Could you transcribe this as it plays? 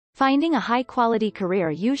Finding a high-quality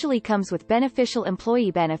career usually comes with beneficial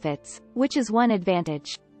employee benefits, which is one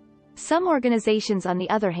advantage. Some organizations, on the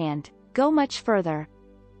other hand, go much further.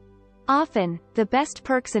 Often, the best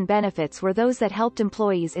perks and benefits were those that helped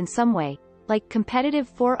employees in some way, like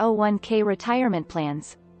competitive 401k retirement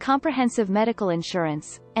plans, comprehensive medical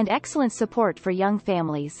insurance, and excellent support for young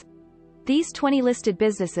families. These 20 listed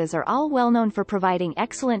businesses are all well known for providing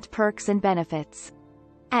excellent perks and benefits.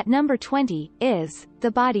 At number 20 is The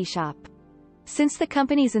Body Shop. Since the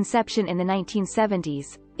company's inception in the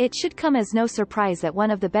 1970s, it should come as no surprise that one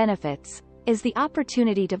of the benefits is the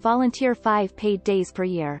opportunity to volunteer 5 paid days per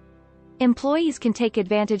year. Employees can take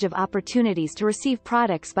advantage of opportunities to receive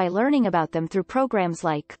products by learning about them through programs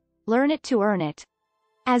like Learn It to Earn It.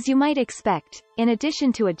 As you might expect, in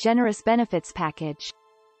addition to a generous benefits package.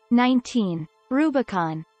 19.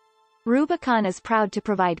 Rubicon. Rubicon is proud to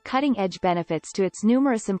provide cutting-edge benefits to its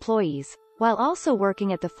numerous employees, while also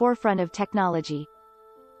working at the forefront of technology.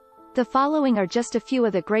 The following are just a few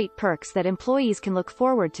of the great perks that employees can look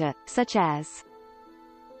forward to, such as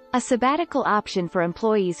a sabbatical option for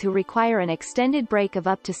employees who require an extended break of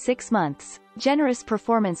up to 6 months, generous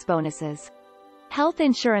performance bonuses, health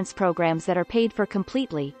insurance programs that are paid for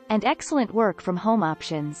completely, and excellent work-from-home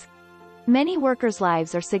options. Many workers'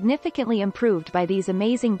 lives are significantly improved by these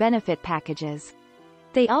amazing benefit packages.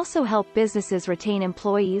 They also help businesses retain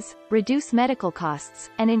employees, reduce medical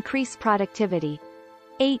costs, and increase productivity.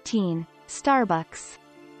 18. Starbucks.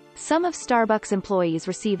 Some of Starbucks employees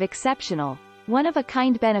receive exceptional,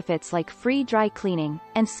 one-of-a-kind benefits like free dry cleaning,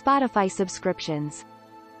 and Spotify subscriptions.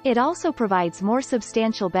 It also provides more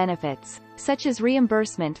substantial benefits, such as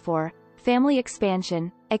reimbursement for family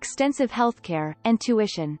expansion, extensive healthcare, and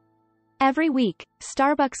tuition. Every week,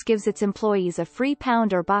 Starbucks gives its employees a free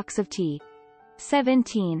pound or box of tea.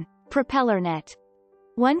 17. PropellerNet.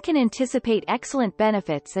 One can anticipate excellent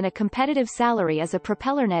benefits and a competitive salary as a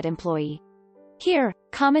PropellerNet employee. Here,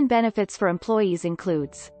 common benefits for employees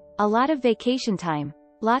includes a lot of vacation time,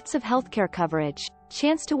 lots of healthcare coverage,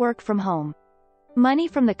 chance to work from home, money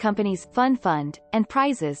from the company's fund, and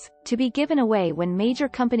prizes, to be given away when major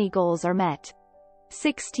company goals are met.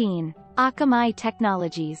 16. Akamai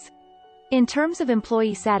Technologies. In terms of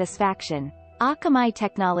employee satisfaction, Akamai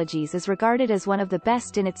Technologies is regarded as one of the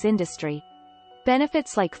best in its industry.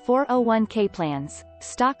 Benefits like 401k plans,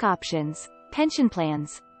 stock options, pension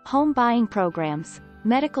plans, home buying programs,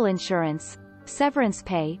 medical insurance, severance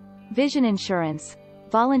pay, vision insurance,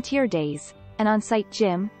 volunteer days, an on-site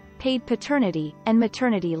gym, paid paternity and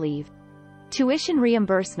maternity leave, tuition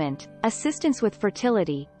reimbursement, assistance with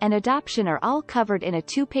fertility, and adoption are all covered in a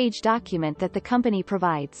 2-page document that the company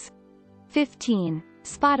provides. 15.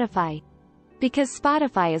 Spotify. Because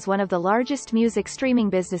Spotify is one of the largest music streaming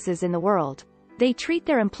businesses in the world, they treat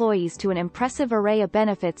their employees to an impressive array of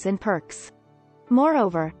benefits and perks.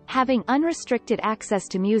 Moreover, having unrestricted access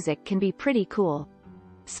to music can be pretty cool.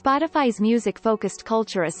 Spotify's music-focused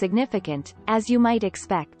culture is significant, as you might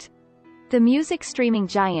expect. The music streaming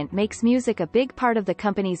giant makes music a big part of the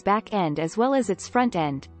company's back end as well as its front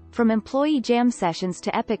end, from employee jam sessions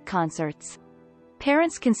to epic concerts.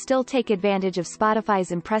 Parents can still take advantage of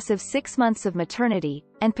Spotify's impressive 6 months of maternity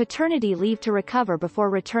and paternity leave to recover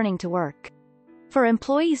before returning to work. For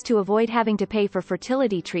employees to avoid having to pay for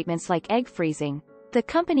fertility treatments like egg freezing, the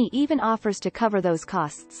company even offers to cover those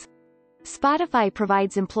costs. Spotify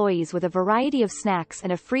provides employees with a variety of snacks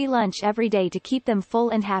and a free lunch every day to keep them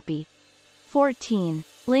full and happy. 14.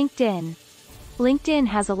 LinkedIn. LinkedIn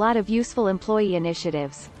has a lot of useful employee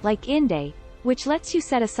initiatives, like InDay, which lets you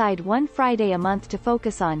set aside one Friday a month to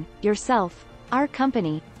focus on yourself, our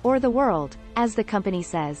company, or the world, as the company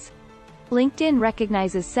says. LinkedIn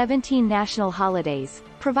recognizes 17 national holidays,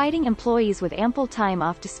 providing employees with ample time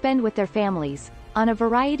off to spend with their families, on a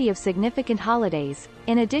variety of significant holidays,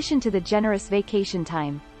 in addition to the generous vacation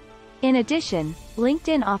time. In addition,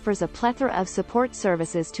 LinkedIn offers a plethora of support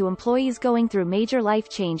services to employees going through major life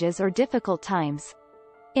changes or difficult times.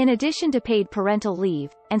 In addition to paid parental leave,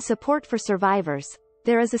 and support for survivors,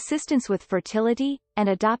 there is assistance with fertility, and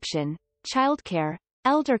adoption, childcare,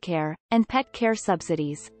 eldercare, and pet care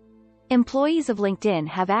subsidies. Employees of LinkedIn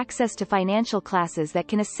have access to financial classes that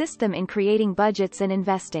can assist them in creating budgets and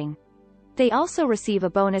investing. They also receive a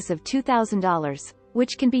bonus of $2,000,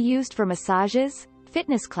 which can be used for massages,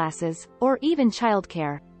 fitness classes, or even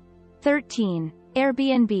childcare. 13.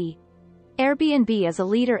 Airbnb. Airbnb is a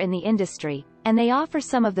leader in the industry, and they offer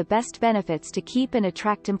some of the best benefits to keep and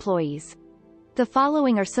attract employees. The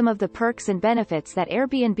following are some of the perks and benefits that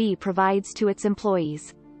Airbnb provides to its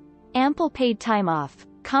employees. Ample paid time off,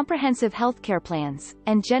 comprehensive healthcare plans,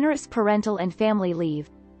 and generous parental and family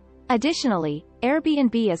leave. Additionally,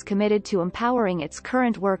 Airbnb is committed to empowering its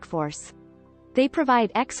current workforce. They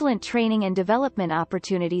provide excellent training and development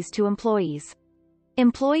opportunities to employees.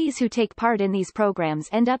 Employees who take part in these programs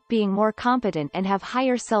end up being more competent and have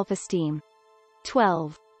higher self-esteem.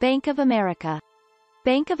 12. Bank of America.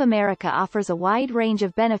 Bank of America offers a wide range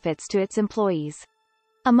of benefits to its employees.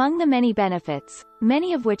 Among the many benefits,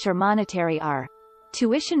 many of which are monetary, are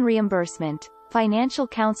tuition reimbursement, financial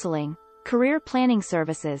counseling, career planning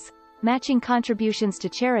services, matching contributions to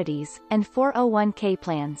charities, and 401k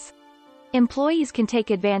plans. Employees can take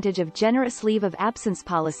advantage of generous leave of absence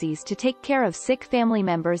policies to take care of sick family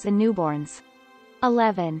members and newborns.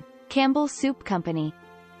 11. Campbell Soup Company.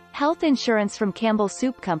 Health insurance from Campbell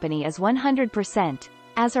Soup Company is 100%,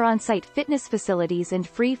 as are on-site fitness facilities and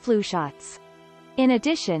free flu shots. In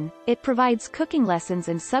addition, it provides cooking lessons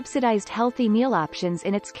and subsidized healthy meal options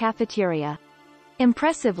in its cafeteria.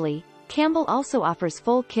 Impressively, Campbell also offers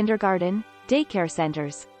full kindergarten, daycare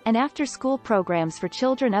centers, and after-school programs for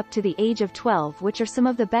children up to the age of 12, which are some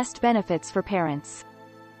of the best benefits for parents.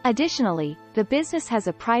 Additionally, the business has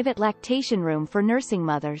a private lactation room for nursing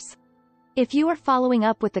mothers. If you are following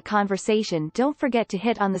up with the conversation, don't forget to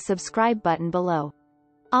hit on the subscribe button below.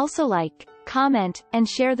 Also like, comment, and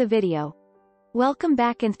share the video. Welcome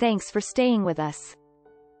back and thanks for staying with us.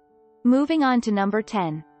 Moving on to number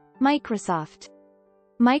 10. Microsoft.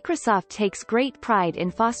 Microsoft takes great pride in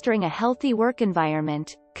fostering a healthy work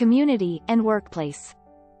environment, community, and workplace.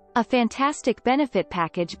 A fantastic benefit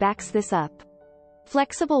package backs this up.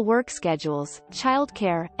 Flexible work schedules,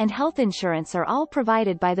 childcare, and health insurance are all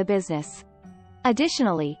provided by the business.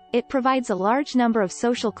 Additionally, it provides a large number of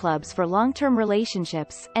social clubs for long-term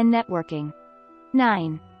relationships and networking.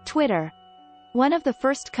 9. Twitter. One of the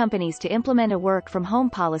first companies to implement a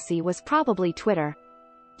work-from-home policy was probably Twitter.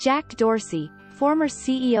 Jack Dorsey, former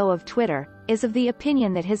CEO of Twitter, is of the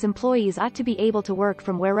opinion that his employees ought to be able to work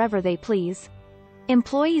from wherever they please.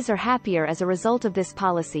 Employees are happier as a result of this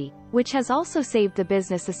policy, which has also saved the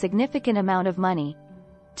business a significant amount of money.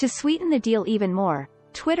 To sweeten the deal even more,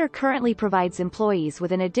 Twitter currently provides employees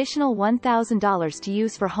with an additional $1,000 to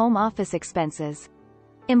use for home office expenses.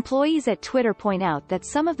 Employees at Twitter point out that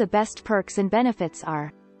some of the best perks and benefits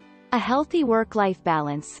are a healthy work-life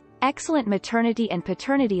balance, excellent maternity and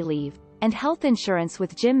paternity leave, and health insurance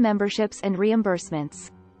with gym memberships and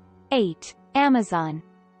reimbursements. 8. Amazon.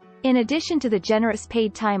 In addition to the generous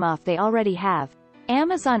paid time off they already have,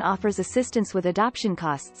 Amazon offers assistance with adoption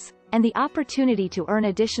costs, and the opportunity to earn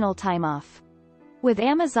additional time off. With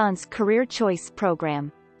Amazon's Career Choice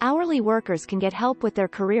program, hourly workers can get help with their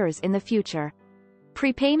careers in the future.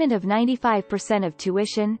 Prepayment of 95% of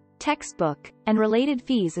tuition, textbook, and related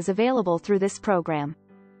fees is available through this program.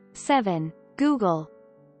 7. Google.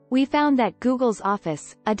 We found that Google's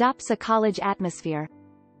Office adopts a college atmosphere.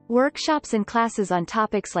 Workshops and classes on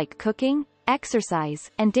topics like cooking,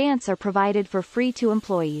 exercise, and dance are provided for free to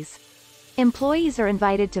employees. Employees are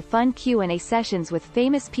invited to fun Q&A sessions with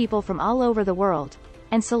famous people from all over the world,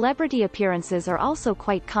 and celebrity appearances are also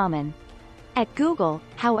quite common. At Google,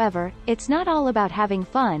 however, it's not all about having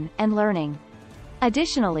fun and learning.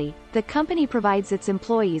 Additionally, the company provides its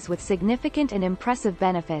employees with significant and impressive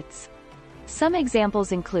benefits. Some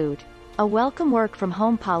examples include a welcome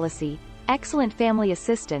work-from-home policy, excellent family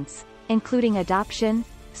assistance, including adoption,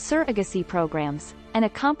 surrogacy programs, and a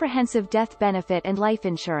comprehensive death benefit and life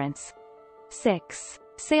insurance. 6.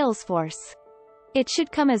 Salesforce. It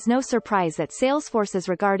should come as no surprise that Salesforce is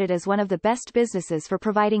regarded as one of the best businesses for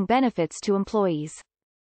providing benefits to employees.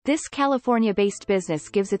 This California-based business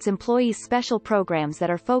gives its employees special programs that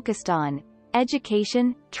are focused on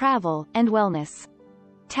education, travel, and wellness.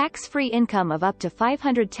 Tax-free income of up to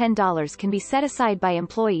 $510 can be set aside by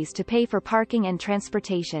employees to pay for parking and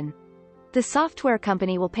transportation. The software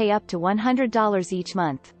company will pay up to $100 each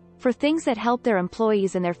month for things that help their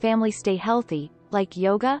employees and their family stay healthy, like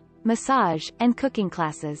yoga, massage, and cooking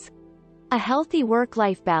classes. A healthy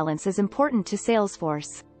work-life balance is important to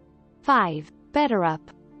Salesforce. 5. BetterUp.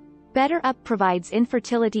 BetterUp provides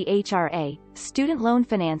infertility HRA, student loan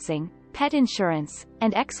financing, pet insurance,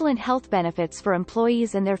 and excellent health benefits for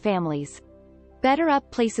employees and their families.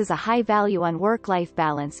 BetterUp places a high value on work-life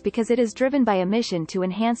balance because it is driven by a mission to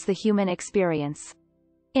enhance the human experience.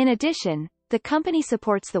 In addition, the company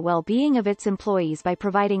supports the well-being of its employees by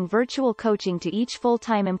providing virtual coaching to each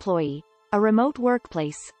full-time employee, a remote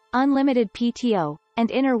workplace, unlimited PTO,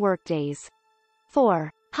 and inner workdays.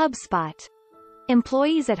 4. HubSpot.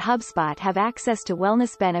 Employees at HubSpot have access to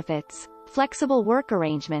wellness benefits, flexible work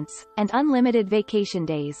arrangements, and unlimited vacation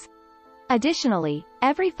days. Additionally,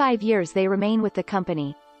 every 5 years they remain with the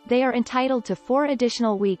company. They are entitled to 4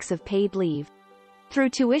 additional weeks of paid leave.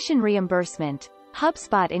 Through tuition reimbursement,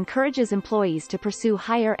 HubSpot encourages employees to pursue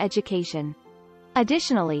higher education.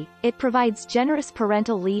 Additionally, it provides generous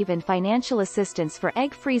parental leave and financial assistance for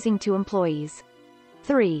egg freezing to employees.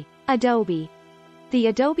 3. Adobe. The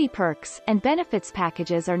Adobe perks and benefits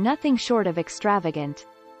packages are nothing short of extravagant.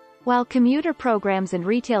 While commuter programs and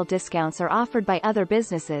retail discounts are offered by other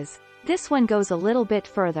businesses, this one goes a little bit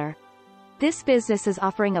further. This business is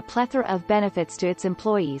offering a plethora of benefits to its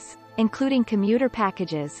employees, including commuter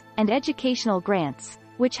packages and educational grants,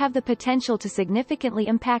 which have the potential to significantly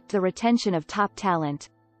impact the retention of top talent.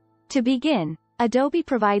 To begin, Adobe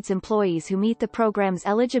provides employees who meet the program's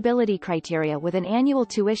eligibility criteria with an annual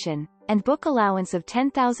tuition and book allowance of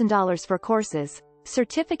 $10,000 for courses,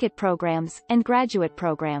 certificate programs, and graduate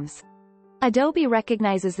programs. Adobe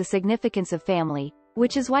recognizes the significance of family,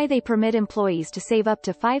 which is why they permit employees to save up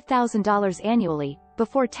to $5,000 annually,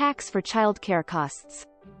 before tax for childcare costs.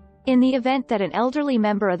 In the event that an elderly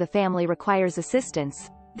member of the family requires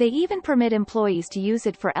assistance, they even permit employees to use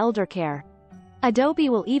it for elder care. Adobe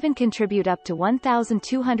will even contribute up to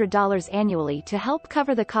 $1,200 annually to help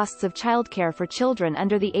cover the costs of childcare for children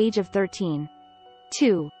under the age of 13.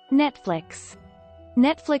 2. Netflix.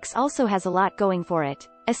 Netflix also has a lot going for it,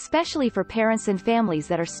 especially for parents and families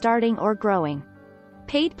that are starting or growing.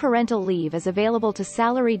 Paid parental leave is available to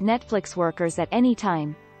salaried Netflix workers at any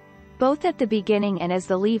time. Both at the beginning and as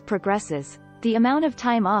the leave progresses, the amount of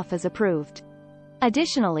time off is approved.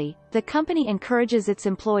 Additionally, the company encourages its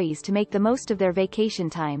employees to make the most of their vacation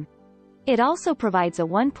time. It also provides a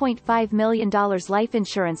 $1.5 million life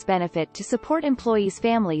insurance benefit to support employees'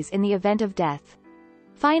 families in the event of death.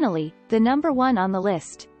 Finally, the number one on the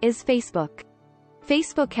list is Facebook.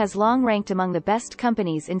 Facebook has long ranked among the best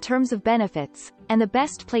companies in terms of benefits and the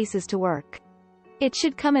best places to work. It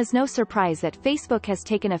should come as no surprise that Facebook has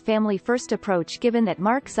taken a family-first approach given that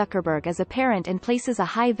Mark Zuckerberg is a parent and places a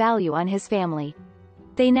high value on his family.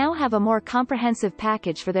 They now have a more comprehensive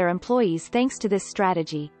package for their employees thanks to this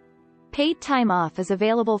strategy. Paid time off is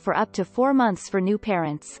available for up to 4 months for new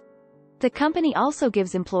parents. The company also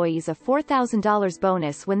gives employees a $4,000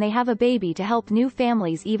 bonus when they have a baby to help new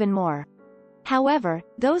families even more. However,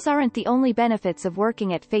 those aren't the only benefits of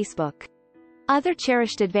working at Facebook. Other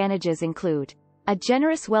cherished advantages include a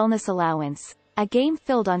generous wellness allowance, a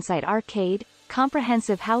game-filled on-site arcade,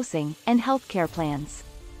 comprehensive housing, and healthcare plans.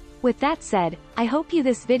 With that said, I hope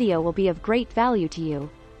this video will be of great value to you.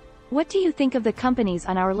 What do you think of the companies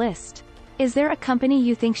on our list? Is there a company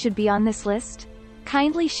you think should be on this list?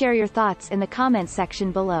 Kindly share your thoughts in the comments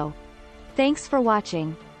section below. Thanks for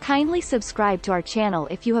watching. Kindly subscribe to our channel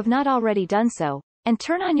if you have not already done so, and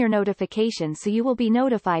turn on your notifications so you will be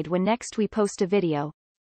notified when next we post a video.